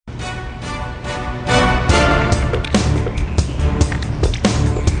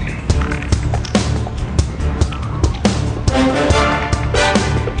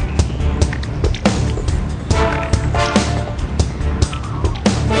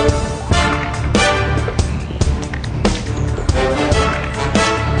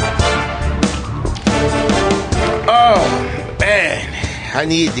I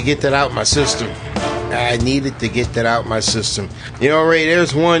needed to get that out my system. I needed to get that out my system. You know, Ray,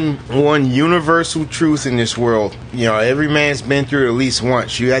 there's one universal truth in this world. You know, every man's been through it at least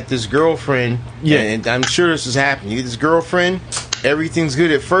once. You got this girlfriend, and I'm sure this has happened. You get this girlfriend, everything's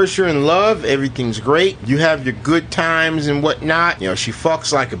good. At first you're in love, everything's great. You have your good times and whatnot. You know, she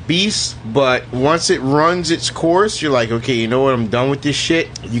fucks like a beast, but once it runs its course, you're like, okay, you know what, I'm done with this shit.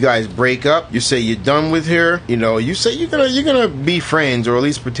 You guys break up. You say you're done with her. You know, you say you're gonna be friends, or at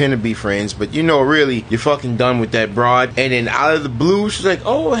least pretend to be friends, but you know, really, you're fucking done with that broad. And then out of the blue, she's like,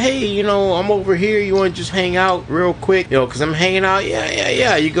 oh, hey, you know, I'm over here. You want to just hang out real quick? You know, because I'm hanging out.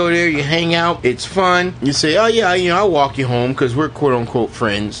 Yeah. You go there, you hang out. It's fun. You say, oh, yeah, you know, I'll walk you home because we're quote-unquote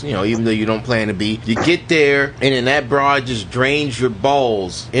friends, you know, even though you don't plan to be. You get there, and then that broad just drains your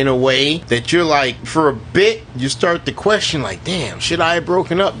balls in a way that you're like, for a bit, you start to question, like, damn, should I have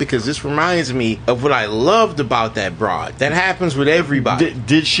broken up? Because this reminds me of what I loved about that broad. That happens with everybody.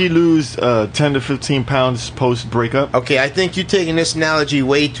 Did she lose 10 to 15 pounds post breakup? Okay, I think you're taking this analogy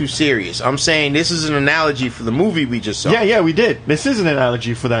way too serious. I'm saying this is an analogy for the movie we just saw. Yeah, we did. This is an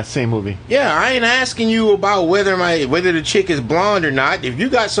analogy for that same movie. Yeah, I ain't asking you about whether the chick is blonde or not. If you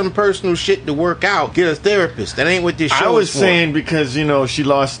got some personal shit to work out, get a therapist. That ain't what this show is for. I was saying because, you know, she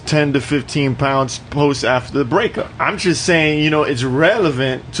lost 10 to 15 pounds post after the breakup. I'm just saying, you know, it's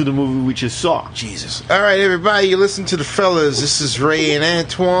relevant to the movie we just saw. Jesus. All right, everybody, you listen to the fellas. This is Ray and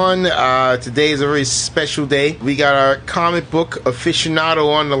Antoine. Today is a very special day. We got our comic book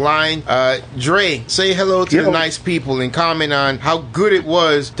aficionado on the line. Dre, say hello to the nice people and comment on how good it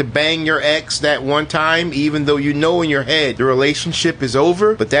was to bang your ex that one time, even though you know in your head the relationship is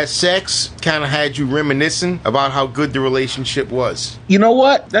over, but that sex kind of had you reminiscing about how good the relationship was. You know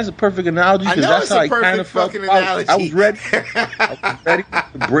what? That's a perfect analogy. I know that's it's how a perfect fucking analogy. I was ready. I was ready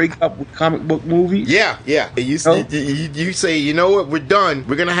to break up with comic book movies. Yeah. You say, you know what? We're done.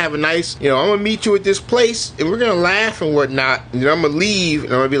 We're gonna have a nice, you know, I'm gonna meet you at this place and we're gonna laugh and whatnot, and then I'm gonna leave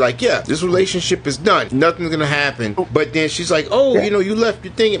and I'm gonna be like, yeah, this relationship is done. Nothing's gonna happen. But then she's like, oh, you know, you left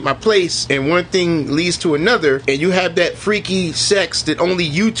your thing at my place, and one thing leads to another, and you have that freaky sex that only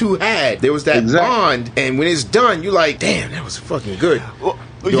you two had. There was that bond, and when it's done, you're like, damn, that was fucking good.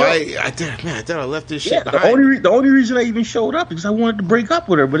 I thought I left this shit behind. The only reason I even showed up is because I wanted to break up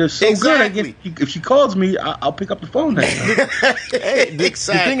with her. But it's so good, I guess if she calls me, I'll pick up the phone next time. Hey, the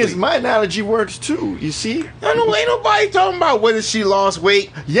thing is, my analogy works too. You see? I know ain't nobody talking about whether she lost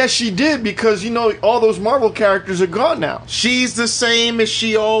weight. Yes, she did, because you know all those Marvel characters are gone now. She's the same as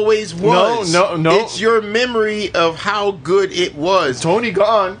she always was. No. It's your memory of how good it was. Tony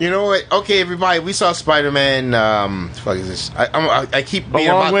gone. You know what? Okay, everybody, we saw Spider-Man. What the fuck is this? I keep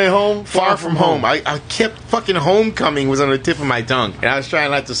being Long Way Home, Far From Home. I kept fucking Homecoming was on the tip of my tongue, and I was trying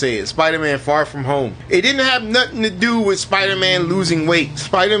not to say it. Spider-Man Far From Home. It didn't have nothing to do with Spider-Man losing weight.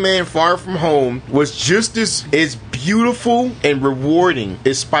 Spider-Man Far From Home was just as beautiful and rewarding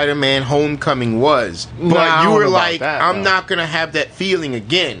as Spider-Man Homecoming was. But you were like, I'm not gonna have that feeling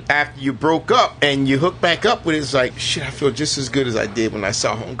again after you broke up and you hook back up with it. It's like, shit, I feel just as good as I did when I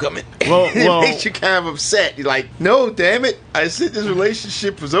saw Homecoming. It makes you kind of upset. You're like, no, damn it, I said this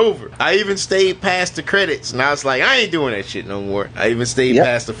relationship was over. I even stayed past the credits, and I was like, I ain't doing that shit no more. I even stayed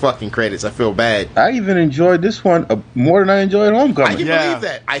past the fucking credits. I feel bad. I even enjoyed this one more than I enjoyed Homecoming.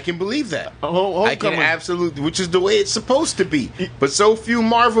 I can believe that. I can absolutely, which is the way it's supposed to be. But so few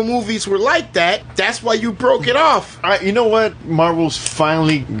Marvel movies were like that. That's why you broke it off. You know what? Marvel's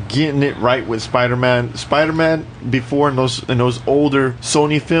finally getting it right with Spider-Man. Spider-Man before in those older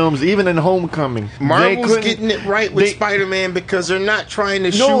Sony films, even in Homecoming, Marvel's getting it right with Spider-Man because they're not trying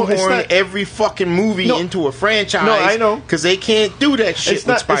to shoehorn every fucking movie into a franchise. No, I know, because they can't do that shit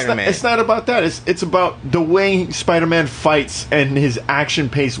with Spider-Man. It's not about that. It's about the way Spider-Man fights, and his action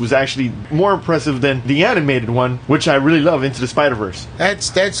pace was actually more impressive than the animated one, which I really love, Into the Spider-Verse.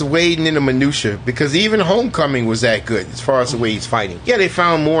 That's wading in the minutia, because even Homecoming was that good as far as the way he's fighting. Yeah, they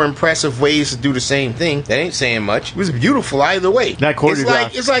found more impressive ways to do the same thing. That ain't saying much. It was beautiful either way. That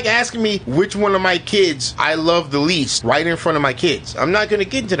choreograph. It's like asking me which one of my kids I love the least right in front of my kids. I'm not going to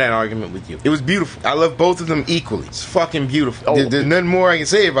get into that argument with you. It was beautiful. I love both of them equally. It's fucking beautiful. There's nothing more I can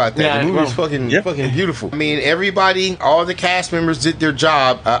say about that. The movie was fucking beautiful. I mean, everybody, all the cast members did their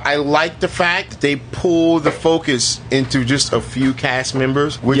job. I like the fact that they pulled the focus into just a few cast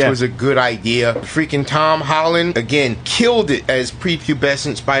members, which was a good idea. Freaking Tom Holland, again, killed it as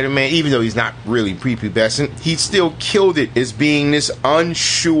prepubescent Spider-Man, even though he's not really prepubescent. He still killed it as being this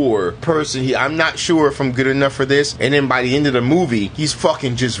unsure person. I'm not sure if I'm good enough for this. And then by the end of the movie, he's he's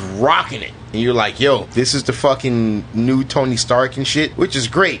fucking just rocking it. And you're like, yo, this is the fucking new Tony Stark and shit, which is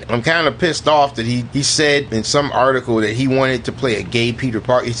great. I'm kind of pissed off that he said in some article that he wanted to play a gay Peter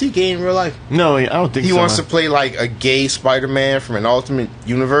Parker. Is he gay in real life? No, I don't think he so. He wants to play like a gay Spider-Man from an alternate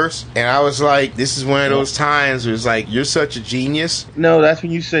universe. And I was like, this is one of those times where it's like, you're such a genius. No, that's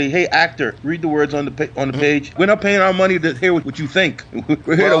when you say, hey, actor, read the words on the page. We're not paying our money to hear what you think.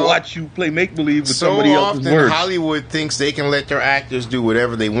 We're here to watch you play make-believe with somebody else's words. So often Hollywood thinks they can let their actors do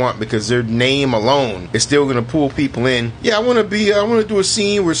whatever they want because their name alone is still going to pull people in. Yeah, I want to do a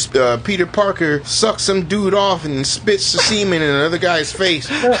scene where Peter Parker sucks some dude off and spits the semen in another guy's face.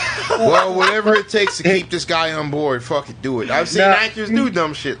 Well, whatever it takes to keep this guy on board, fuck it, do it. I've seen actors do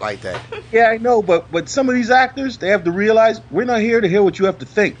dumb shit like that. Yeah, I know, but some of these actors, they have to realize we're not here to hear what you have to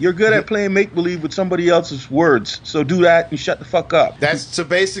think. You're good at playing make-believe with somebody else's words, so do that and shut the fuck up. So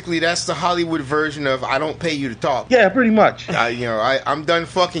basically, that's the Hollywood version of I don't pay you to talk. Yeah, pretty much. I'm done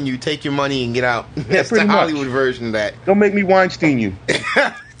fucking you. Take your money and get out. Yeah, that's the Hollywood version of that. Don't make me Weinstein you.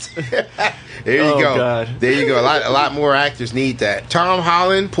 There you go. God. There you go. A lot more actors need that. Tom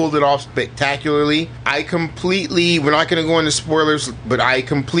Holland pulled it off spectacularly. We're not going to go into spoilers, but I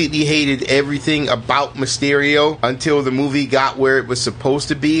completely hated everything about Mysterio until the movie got where it was supposed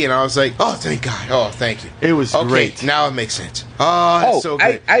to be, and I was like, oh, thank God. Oh, thank you. It was great. Now it makes sense. Oh, that's so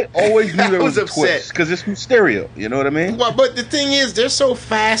good. I always knew there was a upset twist because it's Mysterio. You know what I mean? Well, but the thing is, they're so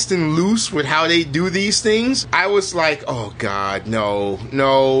fast and loose with how they do these things. I was like, oh God, no,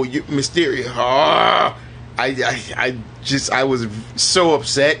 Mysterio. I was so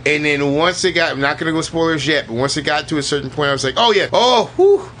upset. And then once it got, I'm not gonna go spoilers yet, but once it got to a certain point, I was like, oh yeah,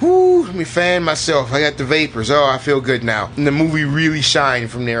 let me fan myself. I got the vapors. Oh, I feel good now. And the movie really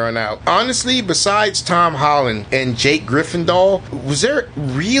shined from there on out. Honestly, besides Tom Holland and Jake Gyllenhaal, was there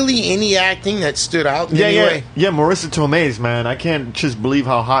really any acting that stood out? Yeah, Marissa Tomei, man. I can't just believe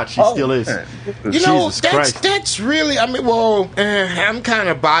how hot she still is. That's really. I mean, I'm kind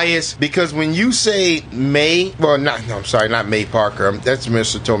of biased because when you say May, not May Parker. That's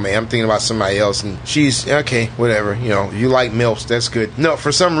Mr. Tomei. I'm thinking about somebody else, and she's okay. Whatever, you like MILFs. That's good. No,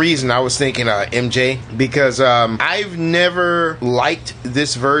 for some reason I was thinking MJ because I've never liked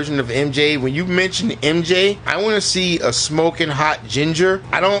this version of MJ. When you mention MJ, I want to see a smoking hot ginger.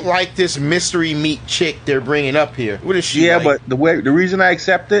 I don't like this mystery meat chick they're bringing up here. What is she? Yeah, like? But the reason I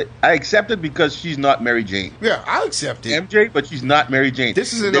accept it because she's not Mary Jane. Yeah, I'll accept it. MJ, but she's not Mary Jane.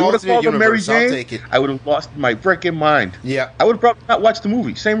 This is an alternate universe. I'll take it. I would have lost my freaking mind. Yeah, I would have probably not watched the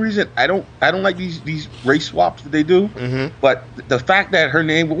movie. Same reason I don't like these race swaps that they do. Mm-hmm. But the fact that her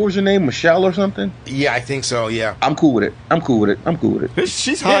name, what was her name, Michelle or something? Yeah, I think so. Yeah, I'm cool with it.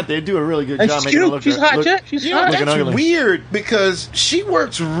 She's hot. They do a really good job making her look. She's hot. She's hot. That's weird because she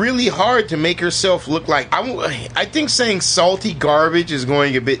works really hard to make herself look like. I think saying salty garbage is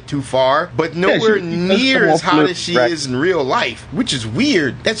going a bit too far, but nowhere near as hot as she is in real life, which is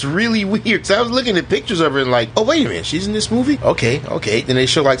weird. That's really weird. So I was looking at pictures of her and like, oh wait a minute, she's in this movie? Okay. Then they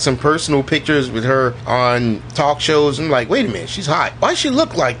show like some personal pictures with her on talk shows. I'm like, wait a minute, she's hot. Why does she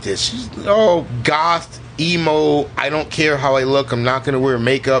look like this? She's goth, emo. I don't care how I look. I'm not gonna wear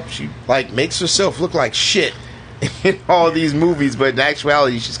makeup. She like makes herself look like shit in all these movies, but in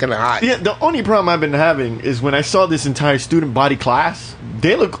actuality, she's kind of hot. Yeah, the only problem I've been having is when I saw this entire student body class,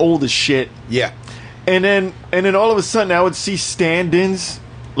 they look old as shit. Yeah. And then all of a sudden, I would see stand-ins.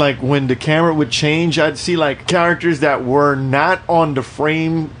 Like when the camera would change, I'd see like characters that were not on the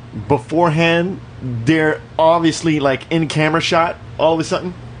frame beforehand. They're obviously like in camera shot all of a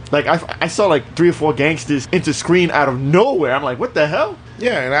sudden. Like I saw like 3 or 4 gangsters into screen out of nowhere. I'm like, what the hell?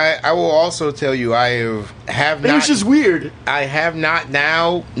 Yeah, and I will also tell you I have not. It was just weird. I have not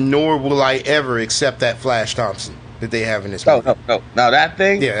now, nor will I ever accept that Flash Thompson that they have in this movie. No. Now that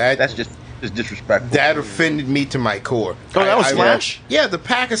thing, that's just disrespectful. That offended me to my core. Oh, that was Flash? Yeah, the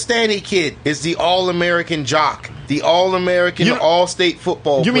Pakistani kid is the all-American jock. The all-American, all-state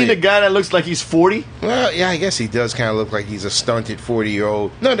football player. You mean the guy that looks like he's 40? Well, yeah, I guess he does kind of look like he's a stunted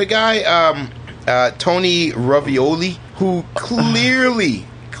 40-year-old. No, the guy, Tony Ravioli, who clearly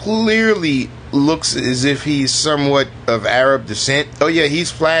looks as if he's somewhat of Arab descent. Oh yeah,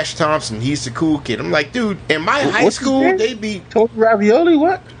 he's Flash Thompson. He's the cool kid. I'm like, dude, in my high school, they'd be... Tony Ravioli,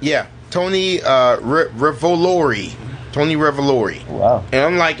 what? Yeah. Tony Revolori. Tony Revolori. Wow. And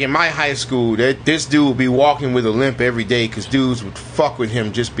I'm like, in my high school, this dude would be walking with a limp every day because dudes would fuck with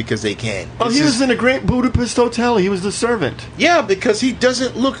him just because they can. Oh, he was in a Great Budapest Hotel. He was the servant. Yeah, because he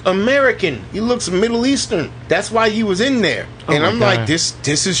doesn't look American. He looks Middle Eastern. That's why he was in there. And I'm like, this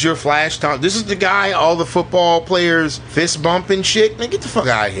is your Flash Thompson. This is the guy all the football players fist bumping shit. Man, get the fuck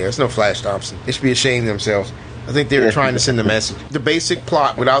out of here. It's no Flash Thompson. They should be ashamed of themselves. I think they were trying to send a message. The basic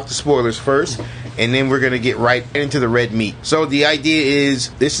plot, without the spoilers first, and then we're going to get right into the red meat. So the idea is,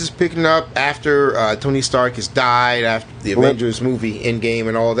 this is picking up after Tony Stark has died, after the Avengers movie, Endgame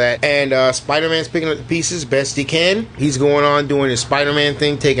and all that. And Spider-Man's picking up the pieces best he can. He's going on doing his Spider-Man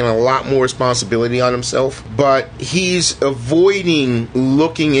thing, taking a lot more responsibility on himself. But he's avoiding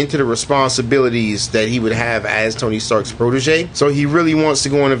looking into the responsibilities that he would have as Tony Stark's protege. So he really wants to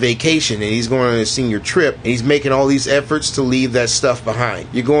go on a vacation, and he's going on a senior trip. And he's making all these efforts to leave that stuff behind.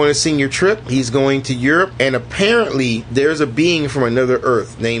 You're going on a senior trip, he's going to Europe, and apparently there's a being from another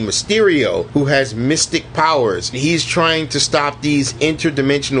Earth named Mysterio who has mystic powers. He's trying to stop these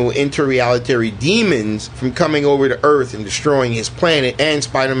interdimensional, interrealitary demons from coming over to Earth and destroying his planet, and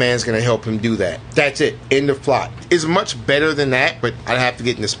Spider-Man's going to help him do that. That's it. End of plot. It's much better than that, but I'd have to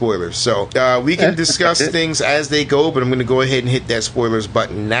get into spoilers. So we can discuss things as they go, but I'm going to go ahead and hit that spoilers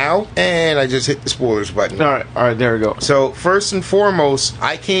button now, and I just hit the spoilers button. All right, there we go. So first and foremost,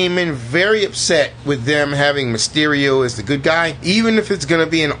 I came in very upset with them having Mysterio as the good guy. Even if it's going to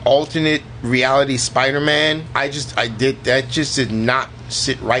be an alternate reality Spider-Man, that just did not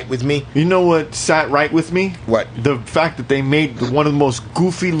sit right with me. You know what sat right with me? What? The fact that they made one of the most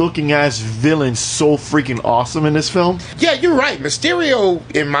goofy looking ass villains so freaking awesome in this film. Yeah, you're right. Mysterio,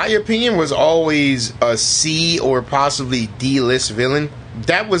 in my opinion, was always a C or possibly D-list villain.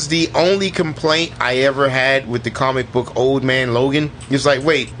 That was the only complaint I ever had with the comic book Old Man Logan. It's like,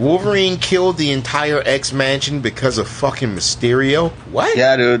 wait, Wolverine killed the entire X-Mansion because of fucking Mysterio? What?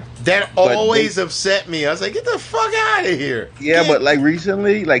 Yeah, dude. That always upset me. I was like, get the fuck out of here. Yeah, but like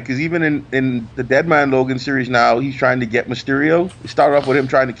recently, like, because even in the Dead Man Logan series now, he's trying to get Mysterio. It started off with him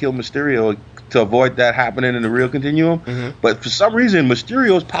trying to kill Mysterio to avoid that happening in the real continuum. Mm-hmm. But for some reason,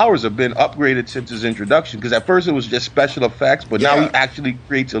 Mysterio's powers have been upgraded since his introduction. Because at first it was just special effects, but now he actually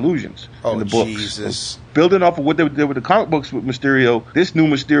creates illusions in the books. Jesus. So, building off of what they did with the comic books with Mysterio, this new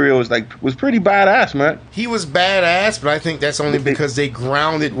Mysterio was pretty badass, man. He was badass, but I think that's only because they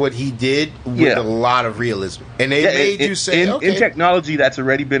grounded what he did with a lot of realism. And they made you say, in technology that's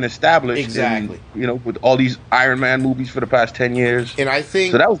already been established. Exactly. With all these Iron Man movies for the past 10 years. And I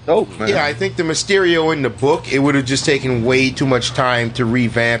think... So that was dope, man. Yeah, I think the Mysterio in the book, it would have just taken way too much time to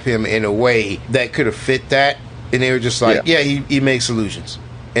revamp him in a way that could have fit that. And they were just like, he makes illusions.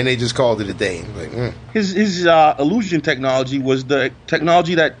 And they just called it a day. Like, His illusion technology was the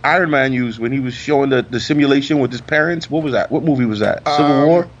technology that Iron Man used when he was showing the simulation with his parents. What was that? What movie was that? Civil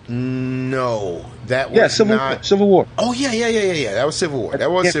War? No, that was Civil War. Oh yeah. That was Civil War.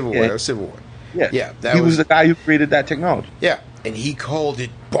 That was Civil War. Yeah. He was the guy who created that technology. Yeah, and he called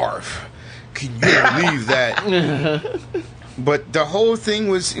it barf. Can you believe that? But the whole thing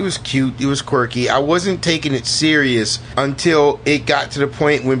was cute. It was quirky. I wasn't taking it serious until it got to the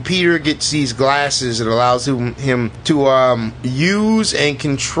point when Peter gets these glasses that allows him to use and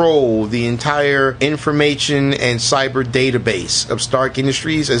control the entire information and cyber database of Stark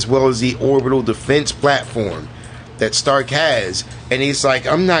Industries, as well as the orbital defense platform that Stark has. And he's like,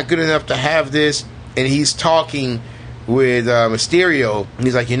 I'm not good enough to have this. And he's talking with Mysterio. And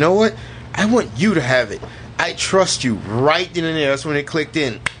he's like, you know what? I want you to have it. I trust you. Right then and there. That's when it clicked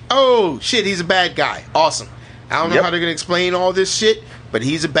in. Oh, shit, he's a bad guy. Awesome. I don't know how they're going to explain all this shit, but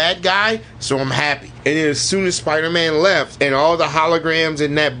he's a bad guy, so I'm happy. And then as soon as Spider-Man left and all the holograms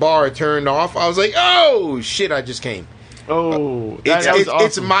in that bar turned off, I was like, oh, shit, I just came. Oh, that was awesome.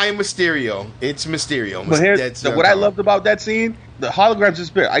 It's my Mysterio. It's Mysterio. But what I loved about that scene, the holograms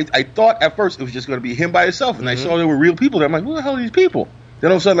disappeared. I thought at first it was just going to be him by himself, and I saw there were real people there. I'm like, who the hell are these people? Then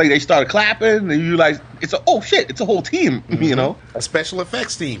all of a sudden, like, they started clapping, and you realize it's a whole team, you know, a special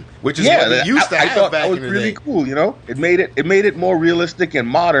effects team, which is what they used to have thought back that was in the really day. cool, you know. It made it more realistic and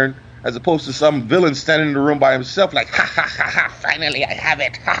modern, as opposed to some villain standing in the room by himself, like, ha ha ha ha, finally I have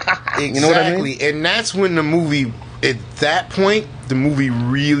it, ha ha ha. Exactly, you know what I mean? And that's when the movie, at that point, the movie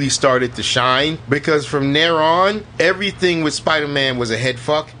really started to shine, because from there on, everything with Spider-Man was a head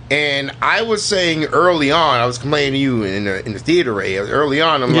fuck. And I was saying early on, I was complaining to you in the theater, Ray. Early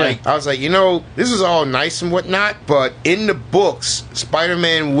on, I was like, you know, this is all nice and whatnot, but in the books,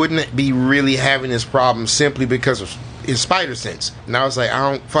 Spider-Man wouldn't be really having this problem simply because of his spider sense. And I was like, I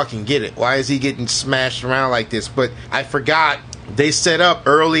don't fucking get it. Why is he getting smashed around like this? But I forgot they set up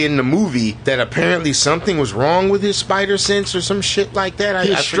early in the movie that apparently something was wrong with his spider sense or some shit like that. I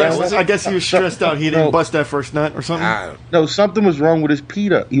guess he was stressed out. He didn't bust that first nut or something. No, something was wrong with his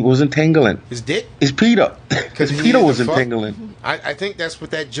Peter. He wasn't tingling. His dick? His Peter. Because Peter wasn't tingling. I think that's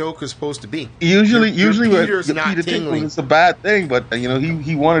what that joke is supposed to be. Usually, Your when Peter's the not Peter tingling. tingling is a bad thing, but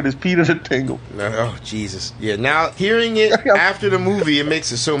he wanted his Peter to tingle. Oh, Jesus. Yeah, now hearing it after the movie, it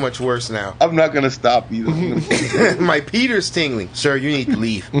makes it so much worse now. I'm not gonna stop either. My Peter's tingling. Sir, you need to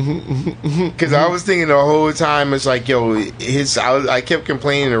leave. Because I was thinking the whole time, it's like, yo, I kept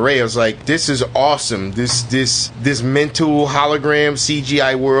complaining to Ray. I was like, this is awesome. This mental hologram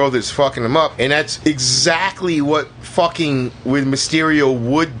CGI world is fucking him up. And that's exactly what fucking with Mysterio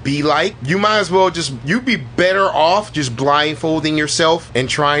would be like. You might as well you'd be better off just blindfolding yourself and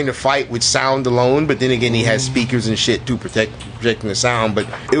trying to fight with sound alone. But then again, he has speakers and shit to projecting the sound. But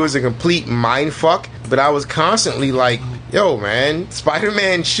it was a complete mind fuck. But I was constantly like, yo, man,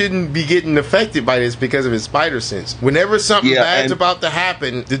 Spider-Man shouldn't be getting affected by this because of his spider sense. Whenever something bad's about to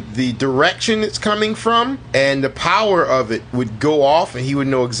happen, the direction it's coming from and the power of it would go off, and he would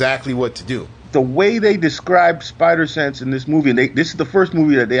know exactly what to do. The way they describe spider sense in this movie, this is the first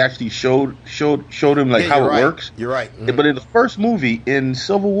movie that they actually showed him like how it works. You're right. Mm-hmm. But in the first movie, in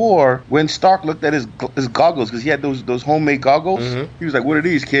Civil War, when Stark looked at his goggles, because he had those homemade goggles, he was like, "What are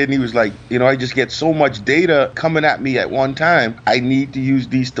these, kid?" And he was like, I just get so much data coming at me at one time. I need to use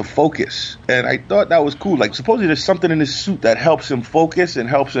these to focus. And I thought that was cool. Like, supposedly there's something in his suit that helps him focus and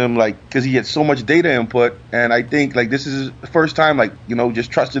helps him, like, because he gets so much data input. And I think, like, this is the first time, like,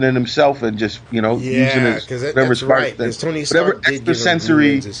 just trusting in himself and just using his whatever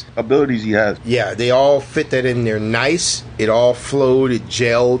extrasensory abilities he has. Yeah, they all fit that in there nice. It all flowed. It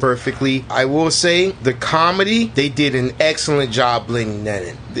gelled perfectly. I will say, the comedy, they did an excellent job blending that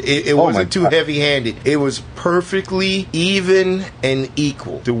in. It wasn't too heavy-handed. It was perfectly even and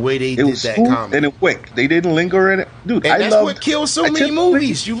equal the way they did that comedy. And it quick. They didn't linger in it. Dude, and that's what kills so many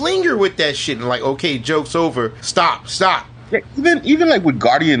movies. You linger with that shit and like, okay, joke's over. Stop. Yeah, even like with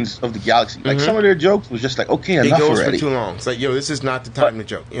Guardians of the Galaxy, like some of their jokes was just like, okay, enough already. It goes for too long. It's like, yo, this is not the time to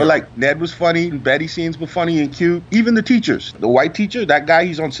joke. But like Ned was funny, and Betty scenes were funny and cute. Even the teachers, the white teacher, that guy,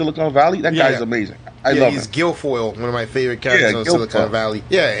 he's on Silicon Valley. That guy's amazing. I love him. He's Guilfoyle, one of my favorite characters on Silicon Valley.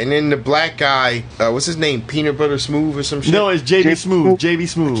 Yeah, and then the black guy, what's his name? Peanut Butter Smooth or some shit? No, it's JB Smooth. JB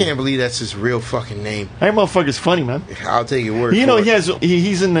Smooth. I can't believe that's his real fucking name. That motherfucker's funny, man. I'll take your word for it.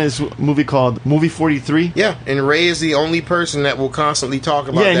 He's in this movie called Movie 43. Yeah, and Ray is the only person that will constantly talk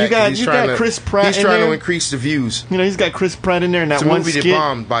about that. Yeah, you got Chris Pratt in there. He's trying to increase the views. He's got Chris Pratt in there in that one skit. It's a movie that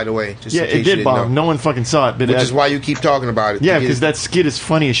bombed, by the way. Yeah, it did bomb. No one fucking saw it. But which is why you keep talking about it. Yeah, because that skit is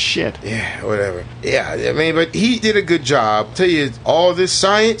funny as shit. Yeah, whatever. Yeah, I mean, but he did a good job. I'll tell you, all this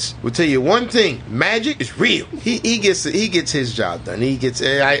science will tell you one thing: magic is real. He gets his job done.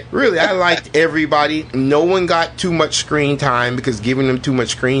 I liked everybody. No one got too much screen time because giving them too much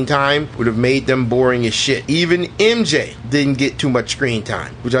screen time would have made them boring as shit. Even MJ didn't get too much screen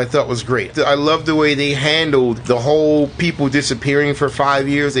time, which I thought was great. I love the way they handled the whole people disappearing for 5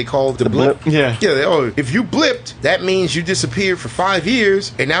 years. They called the blip. Yeah. If you blipped, that means you disappeared for 5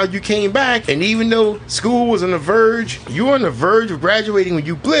 years, and now you came back. And even though school was on the verge, you were on the verge of graduating when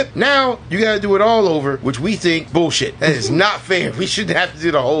you blip. Now you got to do it all over, which we think bullshit. That is not fair. We shouldn't have to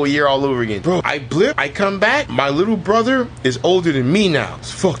do the whole year all over again, bro. I blip, I come back. My little brother is older than me now.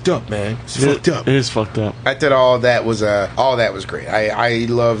 It's fucked up, man. Fucked up. It is fucked up. I thought all that was great. I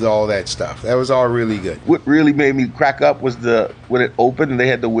loved all that stuff. That was all really good. What really made me crack up was when it opened and they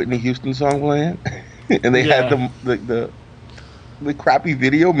had the Whitney Houston song playing, and they had the crappy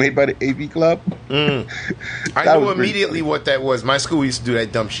video made by the AV Club. I knew immediately what that was. My school used to do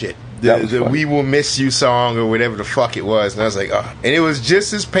that dumb shit. The We Will Miss You song or whatever the fuck it was. And I was like, oh. And it was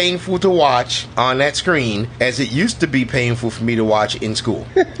just as painful to watch on that screen as it used to be painful for me to watch in school.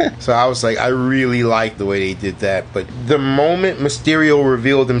 So I was like, I really liked the way they did that. But the moment Mysterio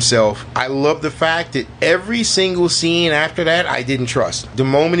revealed himself, I love the fact that every single scene after that, I didn't trust. The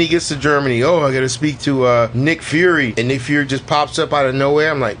moment he gets to Germany, I got to speak to Nick Fury. And Nick Fury just pops up out of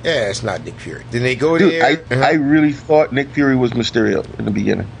nowhere. I'm like, it's not Nick Fury. Then they go there. I really thought Nick Fury was Mysterio in the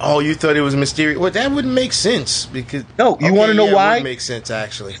beginning. Oh, you thought it was Mysterio? Well, that wouldn't make sense because you want to know why? It would make sense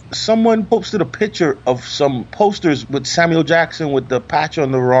actually. Someone posted a picture of some posters with Samuel Jackson with the patch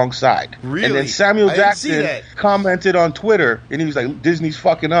on the wrong side. Really? And then Samuel Jackson commented on Twitter, and he was like, "Disney's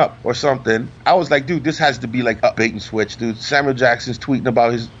fucking up" or something. I was like, "Dude, this has to be like a bait and switch, dude." Samuel Jackson's tweeting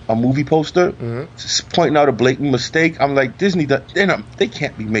about a movie poster, just pointing out a blatant mistake. I'm like, Disney, they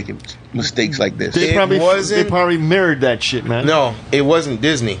can't be making mistakes like this. They probably mirrored that shit, man. No, it wasn't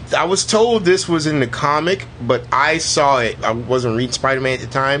Disney. I was told this was in the comic, but I saw it. I wasn't reading Spider-Man at the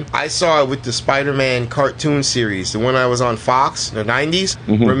time. I saw it with the Spider-Man cartoon series, the one I was on Fox in the 90s.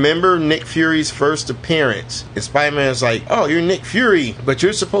 Remember Nick Fury's first appearance? And Spider-Man's like, oh, you're Nick Fury, but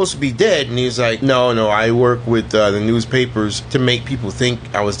you're supposed to be dead. And he's like, no, I work with the newspapers to make people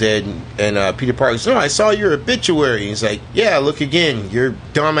think I was dead. And Peter Parker says, no, I saw your obituary. He's like, yeah, look again. You're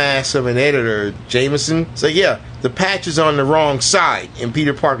dumbass of an editor, Jameson. It's like, yeah, the patch is on the wrong side. And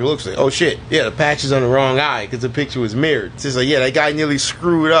Peter Parker looks like, oh shit, yeah, the patch is on the wrong eye because the picture was mirrored. It's just like, yeah, that guy nearly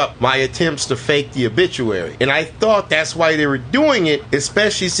screwed up my attempts to fake the obituary. And I thought that's why they were doing it,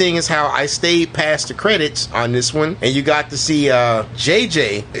 especially seeing as how I stayed past the credits on this one. And you got to see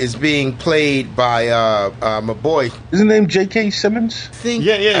JJ is being played by my boy. Isn't his name J.K. Simmons?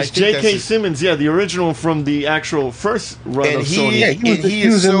 Yeah, it's J.K. Simmons. Yeah, the original from the actual first run and of Sony. Yeah, he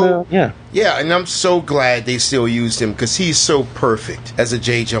was in the. Yeah, and I'm so glad they still used him because he's so perfect as a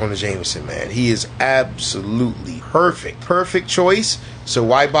J. Jonah Jameson, man. He is absolutely perfect. Perfect choice. So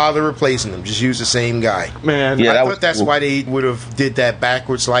why bother replacing him? Just use the same guy. Man, yeah, I thought that's cool. Why they would have did that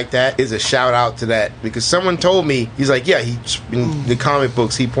backwards like that. Is a shout out to that because someone told me, he's like, yeah, in the comic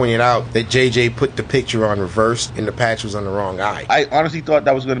books he pointed out that JJ put the picture on reverse and the patch was on the wrong eye. I honestly thought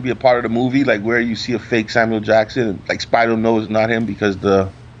that was going to be a part of the movie, like where you see a fake Samuel Jackson and like Spider knows it's not him because the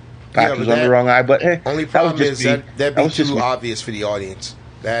patch was on the wrong eye. But only problem is that'd be too obvious for the audience.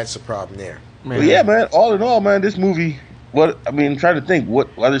 That's the problem there. Man. Well, yeah, man. All in all, man, this movie. I'm trying to think. What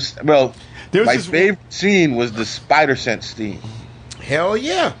other? Well, my favorite scene was the spider sense scene. Hell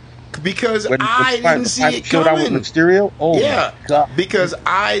yeah. Because I didn't see it coming. With Mysterio? Oh yeah, my God. Because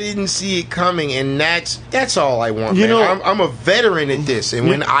I didn't see it coming, and that's all I want. Man. I'm a veteran at this, and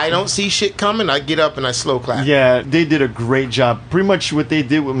when I don't see shit coming, I get up and I slow clap. Yeah, they did a great job. Pretty much what they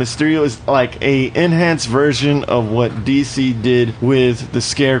did with Mysterio is like a enhanced version of what DC did with the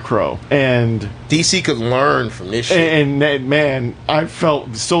Scarecrow, and DC could learn from this shit. And man, I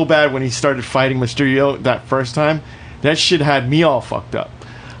felt so bad when he started fighting Mysterio that first time. That shit had me all fucked up.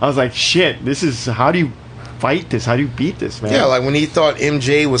 I was like, shit, how do you fight this? How do you beat this, man? Yeah, like when he thought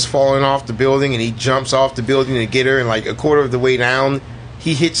MJ was falling off the building and he jumps off the building to get her, and like a quarter of the way down,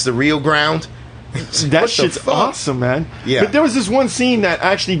 he hits the real ground. That shit's awesome, man. Yeah. But there was this one scene that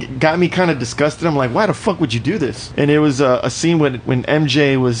actually got me kind of disgusted. I'm like, why the fuck would you do this? And it was a scene when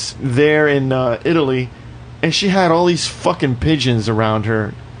MJ was there in Italy, and she had all these fucking pigeons around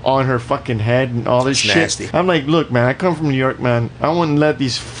her, on her fucking head and all this shit. Nasty. I'm like, look, man, I come from New York, man. I wouldn't let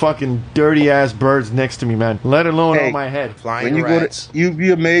these fucking dirty ass birds next to me, man. Let alone on my head. Flying when you rats. You'd be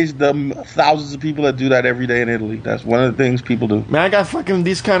amazed the thousands of people that do that every day in Italy. That's one of the things people do. Man, I got fucking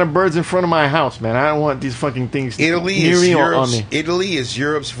these kind of birds in front of my house, man. I don't want these fucking things near me or on me. Italy is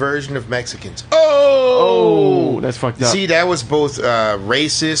Europe's version of Mexicans. Oh, that's fucked up. See, that was both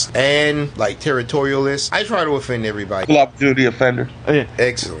racist and like territorialist. I try to offend everybody. Full opportunity offender. Yeah.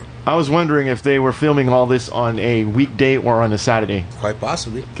 Excellent. I was wondering if they were filming all this on a weekday or on a Saturday. Quite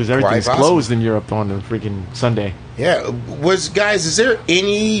possibly. Because everything's closed in Europe on a freaking Sunday. Yeah. Guys, is there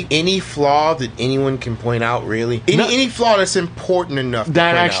any flaw that anyone can point out, really? Any flaw that's important enough to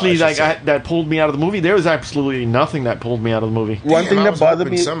that point actually out, that pulled me out of the movie? There was absolutely nothing that pulled me out of the movie. One thing that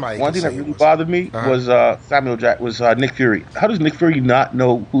really bothered me was Samuel Jackson, was Nick Fury. How does Nick Fury not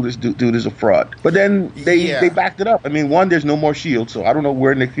know who this dude is a fraud? But then they backed it up. I mean, one, there's no more S.H.I.E.L.D., so I don't know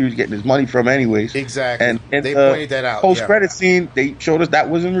where Nick Fury's getting his money from anyways. Exactly. And they pointed that out. Post-credit scene, they showed us that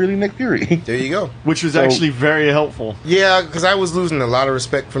wasn't really Nick Fury. There you go. Which was actually very helpful. Yeah, because I was losing a lot of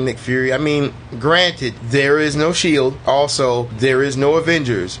respect for Nick Fury. I mean, granted, there is no S.H.I.E.L.D. Also, there is no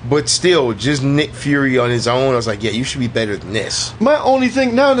Avengers. But still, just Nick Fury on his own, I was like, yeah, you should be better than this. My only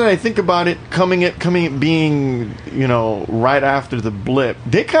thing, now that I think about it, coming being, right after the blip,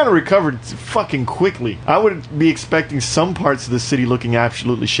 they kind of recovered fucking quickly. I would be expecting some parts of the city looking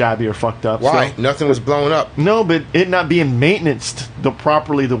absolutely shabby or fucked up. Why? So. Nothing was blown up. No, but it not being maintained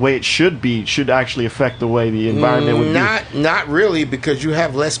properly the way it should be should actually affect the way the environment would be. Not really, because you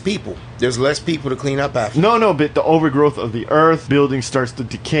have less people. There's less people to clean up after. No, but the overgrowth of the earth, building starts to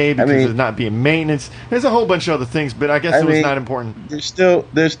decay because there's not being maintenance. There's a whole bunch of other things, but I guess it was not important. There's still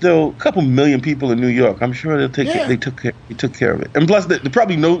a couple million people in New York. I'm sure they took care of it. And plus, they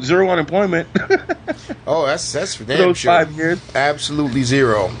probably zero unemployment. Oh, that's for for damn those sure. 5 years. Absolutely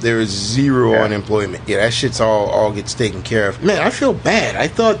zero. There is zero Yeah. unemployment. Yeah, that shit's all gets taken care of. Man, I feel bad. I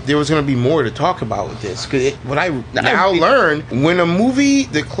thought there was going to be more to talk about with this. Cause what I now learn, when a movie,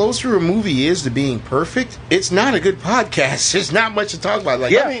 the closer a movie is to being perfect, it's not a good podcast. There's not much to talk about.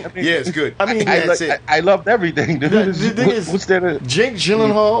 Like, Yeah, yeah, it's good. I mean, that's it. I loved everything, dude. The thing is, What's there to... Jake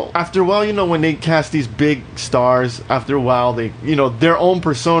Gyllenhaal, after a while, you know, when they cast these big stars, after a while, they, you know, their own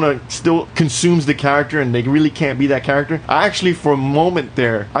persona still consumes the character and they really can't be that character. I actually, for a moment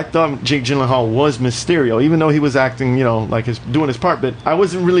there, I thought Jake Gyllenhaal was Mysterio, even though he was acting, you know, like doing his part, but I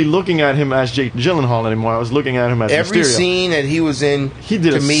wasn't really looking at him as Jake Gyllenhaal anymore. I was looking at him as Every Mysterio. scene that he was in, He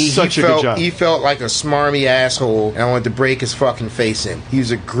did to me, such he a good felt job. he felt like a smarmy asshole, and I wanted to break his fucking face in. He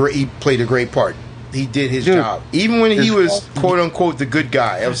played a great part. He did his Dude, job. Even when he his was fault. quote unquote the good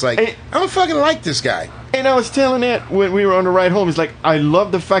guy, I was like, Hey. I don't fucking like this guy. And I was telling that when we were on the ride home, he's like, I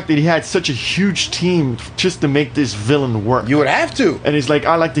love the fact that he had such a huge team just to make this villain work. You would have to. And he's like,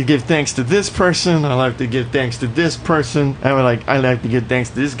 I like to give thanks to this person. I like to give thanks to this person. And we're like, I like to give thanks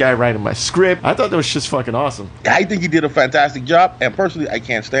to this guy writing my script. I thought that was just fucking awesome. I think he did a fantastic job, and personally, I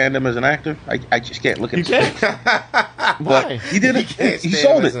can't stand him as an actor. I just can't look at You his can't? But Why? he did You it. can't He stand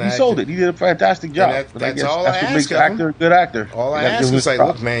sold him it. as an He sold actor. it. He did a fantastic job. that- But I that's guess all that's I what makes ask an of him. actor a good actor. All I You gotta ask give him is his like,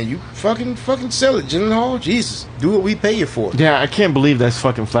 props. look, man, you fucking sell it, Gyllenhaal. Jesus, do what we pay you for. Yeah, I can't believe that's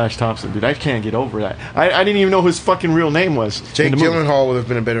fucking Flash Thompson, dude. I can't get over that. I didn't even know who his fucking real name was. Jake in the movie. Gyllenhaal would have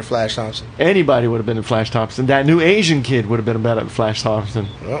been a better Flash Thompson. Anybody would have been a Flash Thompson. That new Asian kid would have been a better Flash Thompson.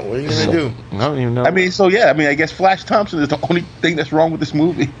 Well, what are you gonna do? I don't even know. I mean, so yeah, I guess Flash Thompson is the only thing that's wrong with this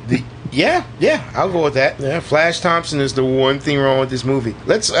movie. Yeah, I'll go with that. Yeah, Flash Thompson is the one thing wrong with this movie.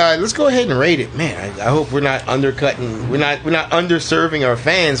 Let's go ahead and rate it, man. I hope we're not undercutting, we're not underserving our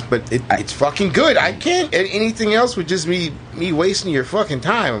fans, but it's fucking good. I can't. Anything else would just be me wasting your fucking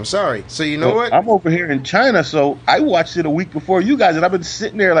time. I'm sorry. So you know Well, what? I'm over here in China, so I watched it a week before you guys, and I've been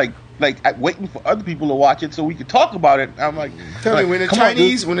sitting there like waiting for other people to watch it so we could talk about it. I'm like, Tell me, when come on,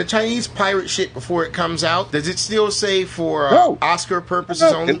 dude. the Chinese pirate shit before it comes out, does it still say for No. Oscar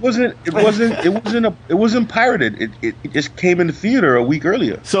purposes No, only? it wasn't pirated. It just came in the theater a week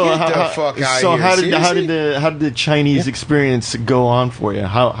earlier. So Get the fuck outta so here. how Seriously? did the Chinese experience go on for you?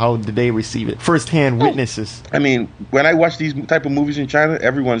 How did they receive it? Firsthand witnesses. I mean, when I watch these type of movies in China,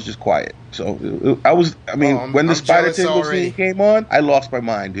 everyone's just quiet. So when the I'm spider jealous table already. scene came on, I lost my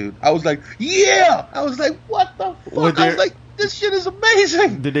mind, dude. I was like, yeah. I was like, what the fuck? Were I there- was like, this shit is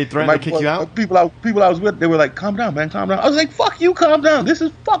amazing. Did they threaten to kick you out? People I was with, they were like, calm down, man, calm down. I was like, fuck you, calm down. This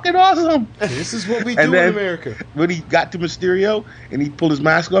is fucking awesome. This is what we And do then- in America. When he got to Mysterio and he pulled his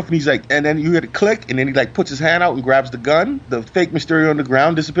mask off and he's like, and then you hear the click and then he like puts his hand out and grabs the gun. The fake Mysterio on the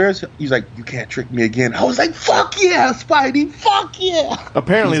ground disappears. He's like, you can't trick me again. I was like, fuck yeah, Spidey, fuck yeah.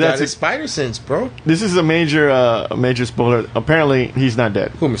 Apparently He's got that's his spider sense, bro. this is a major spoiler. Apparently he's not dead.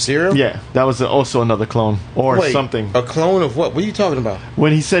 Who, Mysterio? Yeah, that was also another clone or Wait, something. A clone of what? What are you talking about?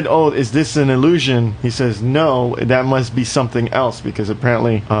 When he said, "Oh, is this an illusion?" He says, "No, that must be something else because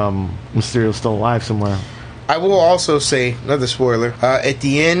apparently Mysterio's still alive somewhere." I will also say another spoiler. At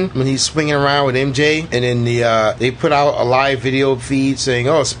the end, when he's swinging around with MJ, and then they put out a live video feed saying,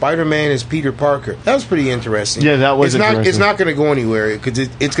 "Oh, Spider-Man is Peter Parker." That was pretty interesting. Yeah, that was It's interesting. not going to go anywhere because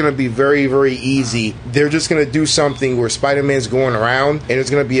it's going to be very, very easy. They're just going to do something where Spider-Man's going around, and it's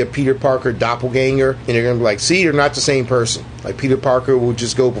going to be a Peter Parker doppelganger, and they're going to be like, "See, they're not the same person." Like Peter Parker will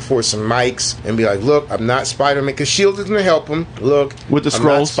just go before some mics and be like, "Look, I'm not Spider-Man," because Shield is going to help him. Look, With the I'm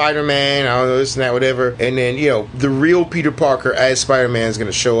not Skrulls. Spider-Man, I don't know, this and that, whatever. And then, the real Peter Parker as Spider-Man is going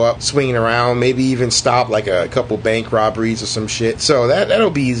to show up, swinging around, maybe even stop like a couple bank robberies or some shit. So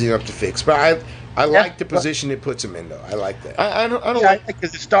that'll be easy enough to fix. But I like the position it puts him in, though. I like that. I don't Yeah, like.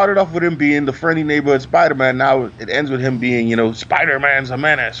 because it started off with him being the friendly neighborhood Spider-Man. Now it ends with him being, Spider-Man's a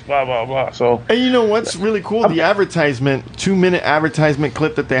menace, blah, blah, blah. So, And you know what's really cool? The advertisement, 2-minute advertisement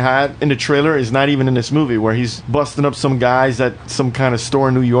clip that they had in the trailer is not even in this movie, where he's busting up some guys at some kind of store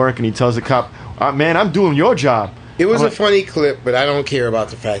in New York, and he tells the cop, "Man, I'm doing your job." It was I'm a like- funny clip, but I don't care about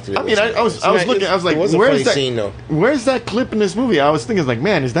the fact that it I mean, I was looking. I was like, it was a "Where's funny that scene, though. Where's that clip in this movie?" I was thinking, like,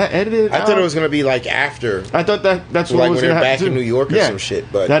 "Man, is that edited?" I thought out? it was going to be like after. I thought that's what Like was when they're gonna happen back in too. New York or some shit,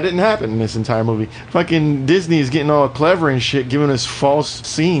 but- that didn't happen in this entire movie. Fucking Disney is getting all clever and shit, giving us false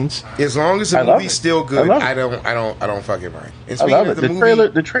scenes. As long as the I love movie's it. still good, I love it. I don't fucking mind. And I speaking love of it. the movie,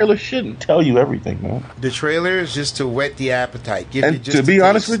 The trailer shouldn't tell you everything, man. the trailer is just to whet the appetite. Give you And just to a be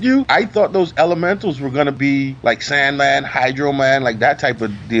honest taste. with you, I thought those elementals were going to be like like Sandman, Hydro Man, like that type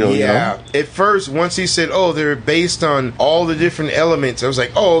of deal. Yeah. You know? At first, once he said, "Oh, they're based on all the different elements," I was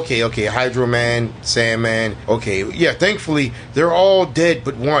like, "Oh, okay, Hydro Man, Sandman, okay, yeah." Thankfully, they're all dead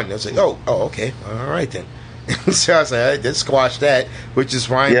but one. I was like, "Oh, okay, all right then." So I was like, let's squash that, which is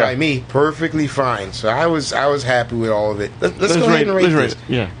fine by me, perfectly fine. So I was happy with all of it. Let's go ahead and rate this.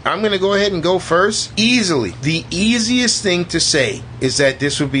 Yeah, I'm gonna go ahead and go first. Easily, the easiest thing to say is that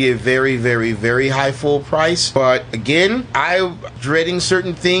this would be a very, very, very high full price. But again, I'm dreading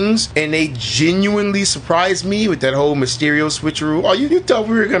certain things, and they genuinely surprised me with that whole Mysterio switcheroo. Oh, you thought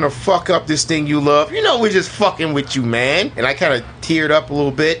we were gonna fuck up this thing you love? You know, we're just fucking with you, man. And I kind of teared up a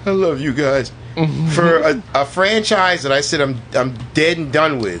little bit. I love you guys. For a franchise that I said I'm dead and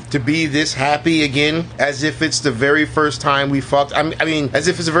done with, to be this happy again, as if it's the very first time we fucked. I mean, as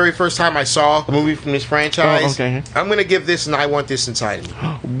if it's the very first time I saw a movie from this franchise. I'm gonna give this, and I want this inside of me.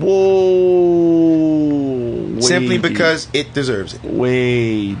 Whoa! Simply because it deserves it.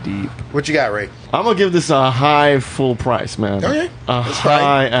 Way deep. What you got, Ray? I'm gonna give this a high full price, man. Okay, a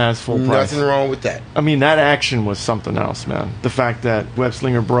high ass full price. Nothing wrong with that. I mean, that action was something else, man. The fact that Web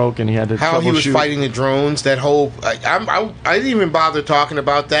Slinger broke and he had to how he was fighting the drones. That whole I didn't even bother talking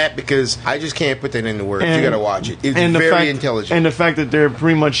about that because I just can't put that into words. You gotta watch it. It's very intelligent. And the fact that they're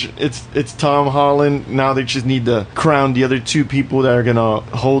pretty much it's Tom Holland. Now they just need to crown the other two people that are gonna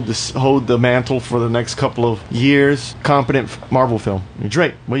hold the mantle for the next couple of years. Competent Marvel film.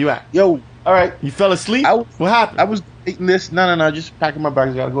 Drake, where you at? Yo, all right. You fell asleep? What happened? I was eating this. No. Just packing my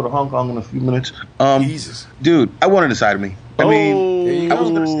bags. I gotta go to Hong Kong in a few minutes. Jesus, dude, I wanted inside of me. I mean, I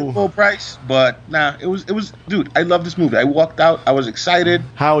was gonna say full price, but nah, it was, dude, I love this movie. I walked out, I was excited.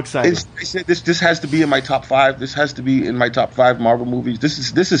 How excited? I said this has to be in my top 5. This has to be in my top 5 Marvel movies. This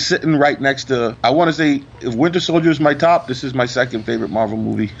is sitting right next to, I want to say, if Winter Soldier is my top, this is my second favorite Marvel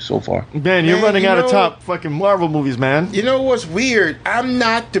movie so far. Man, you're running out of top fucking Marvel movies, man. You know what's weird? I'm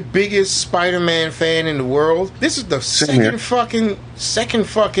not the biggest Spider-Man fan in the world. This is the second fucking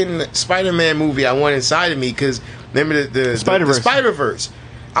Spider-Man movie I want inside of me because remember the Spider-Verse.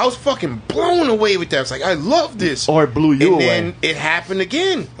 I was fucking blown away with that. It's like, I love this. Or it blew you away. And then it happened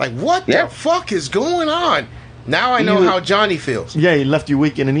again. Like, what the fuck is going on? Now I know how Johnny feels. Yeah, he left you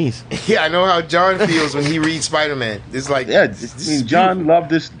weak in the knees. Yeah, I know how John feels when he reads Spider-Man. It's like, John loved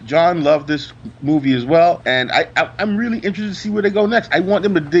this. John loved this movie as well, and I'm really interested to see where they go next. I want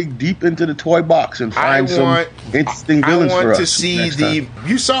them to dig deep into the toy box and find some interesting villains for us. I want to see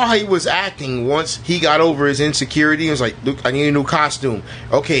you saw how he was acting once he got over his insecurity. He was like, look, I need a new costume.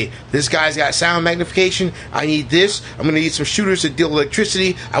 Okay, this guy's got sound magnification. I need this. I'm going to need some shooters that deal with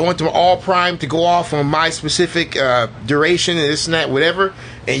electricity. I want them all primed to go off on my specific duration and this and that, whatever.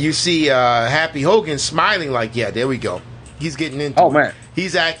 And you see Happy Hogan smiling like, yeah, there we go. He's getting into it. Man.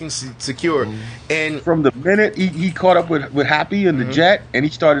 He's acting secure. And from the minute he caught up with Happy and the jet, and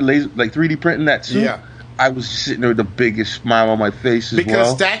he started 3D printing that suit, I was just sitting there with the biggest smile on my face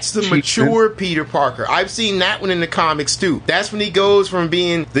because that's the mature Peter Parker. I've seen that one in the comics too. That's when he goes from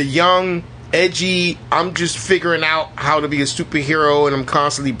being the young, edgy, I'm just figuring out how to be a superhero and I'm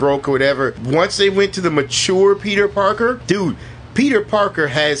constantly broke or whatever. Once they went to the mature Peter Parker, dude, Peter Parker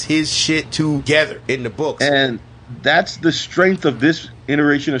has his shit together in the books. And that's the strength of this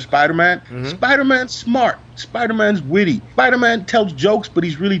iteration of Spider-Man. Spider-Man's smart. Spider-Man's witty. Spider-Man tells jokes, but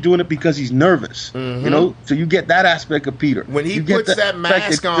he's really doing it because he's nervous. You know, so you get that aspect of Peter. When he puts that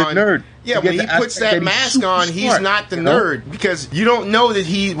mask on, nerd. Yeah, when he puts that mask on, he's not the nerd because you don't know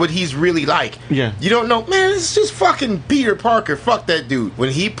that what he's really like. Yeah, you don't know, man. It's just fucking Peter Parker. Fuck that dude.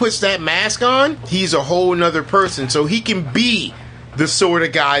 When he puts that mask on, he's a whole nother person. So he can be the sort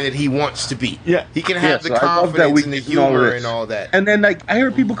of guy that he wants to be. Yeah, he can have the confidence and the humor and all that. And then, like, I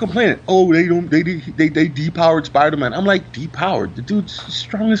hear people complaining, "Oh, they depowered Spider-Man." I'm like, depowered? The dude's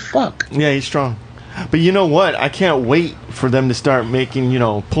strong as fuck. Yeah, he's strong. But you know what? I can't wait for them to start making,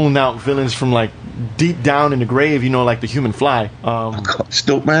 pulling out villains from like deep down in the grave. Like the Human Fly.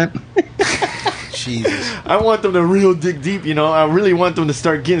 Stoke Man. Jesus. I want them to dig deep, I really want them to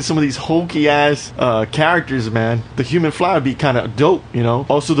start getting some of these hokey ass characters, man. The Human Fly would be kind of dope,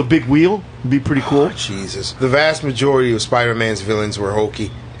 Also, the Big Wheel would be pretty cool. Jesus. The vast majority of Spider-Man's villains were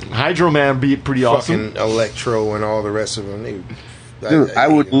hokey. Hydro Man would be pretty awesome. Fucking Electro and all the rest of them. Dude, I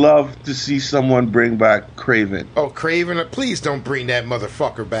would love to see someone bring back Kraven. Oh, Kraven! Please don't bring that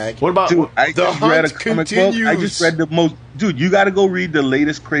motherfucker back. What about I just read a comic book. I just read the most. Dude, you got to go read the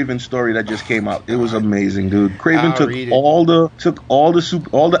latest Kraven story that just came out. It was amazing, dude. Kraven took all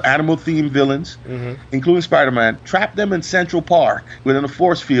the animal themed villains, including Spider-Man, trapped them in Central Park within a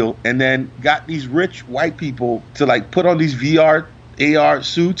force field, and then got these rich white people to like put on these VR AR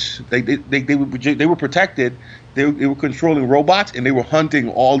suits. They were protected, they were controlling robots and they were hunting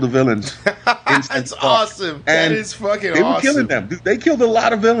all the villains. That's awesome. That is fucking they awesome. were killing them. Dude, they killed a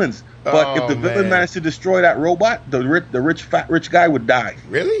lot of villains. But Oh, if the villain man. managed to destroy that robot, the rich guy would die.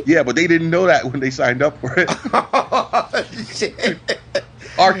 Really? Yeah, but they didn't know that when they signed up for it. Shit.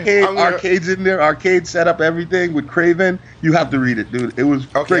 Arcades in there, arcade set up everything with Craven. You have to read it, dude. It was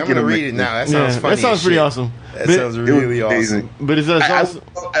Okay, I'm freaking gonna read amazing. it now. That sounds funny. That sounds as pretty shit. awesome. That But- sounds It was really amazing. awesome. But it's also,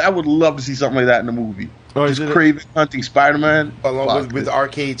 I would love to see something like that in the movie. Or is Just it- Craven hunting Spider-Man. Along Fuck with it.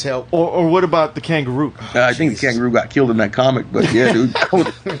 Arcade's help. or what about the kangaroo? I think the kangaroo got killed in that comic, but yeah, dude, I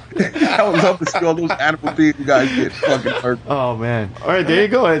would love to see all those animal being guys get fucking hurt. Oh man! All right, there you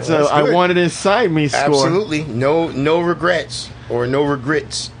go. It's That's I good. wanted inside me score. Absolutely. No regrets. Or no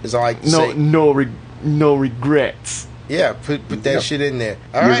regrets, as I like to say. No regrets. Yeah, put that Yep. shit in there.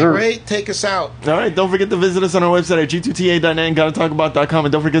 All Yes, right, sir. Ray, take us out. All right, don't forget to visit us on our website at g2ta.net and gottatalkabout.com,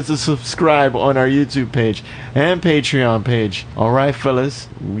 and don't forget to subscribe on our YouTube page and Patreon page. All right, fellas,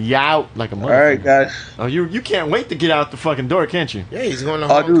 we out like a motherfucker. All right, guys. Oh, you can't wait to get out the fucking door, can't you? Yeah, he's going to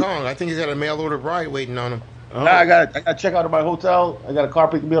Oh, Hong dude. Kong. I think he's got a mail order bride waiting on him. Oh. Nah, I got to check out of my hotel. I got a car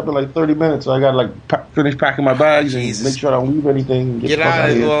picking me up in like 30 minutes, so I got to finish packing my bags and Jesus. make sure I don't leave anything. And Get the fuck out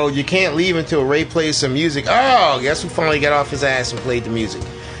of here. Well, you can't leave until Ray plays some music. Oh, guess who finally got off his ass and played the music?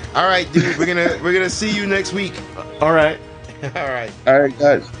 All right, dude, we're gonna see you next week. All right. All right. All right,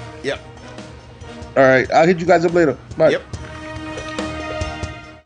 guys. Yep. All right, I'll hit you guys up later. Bye. Yep.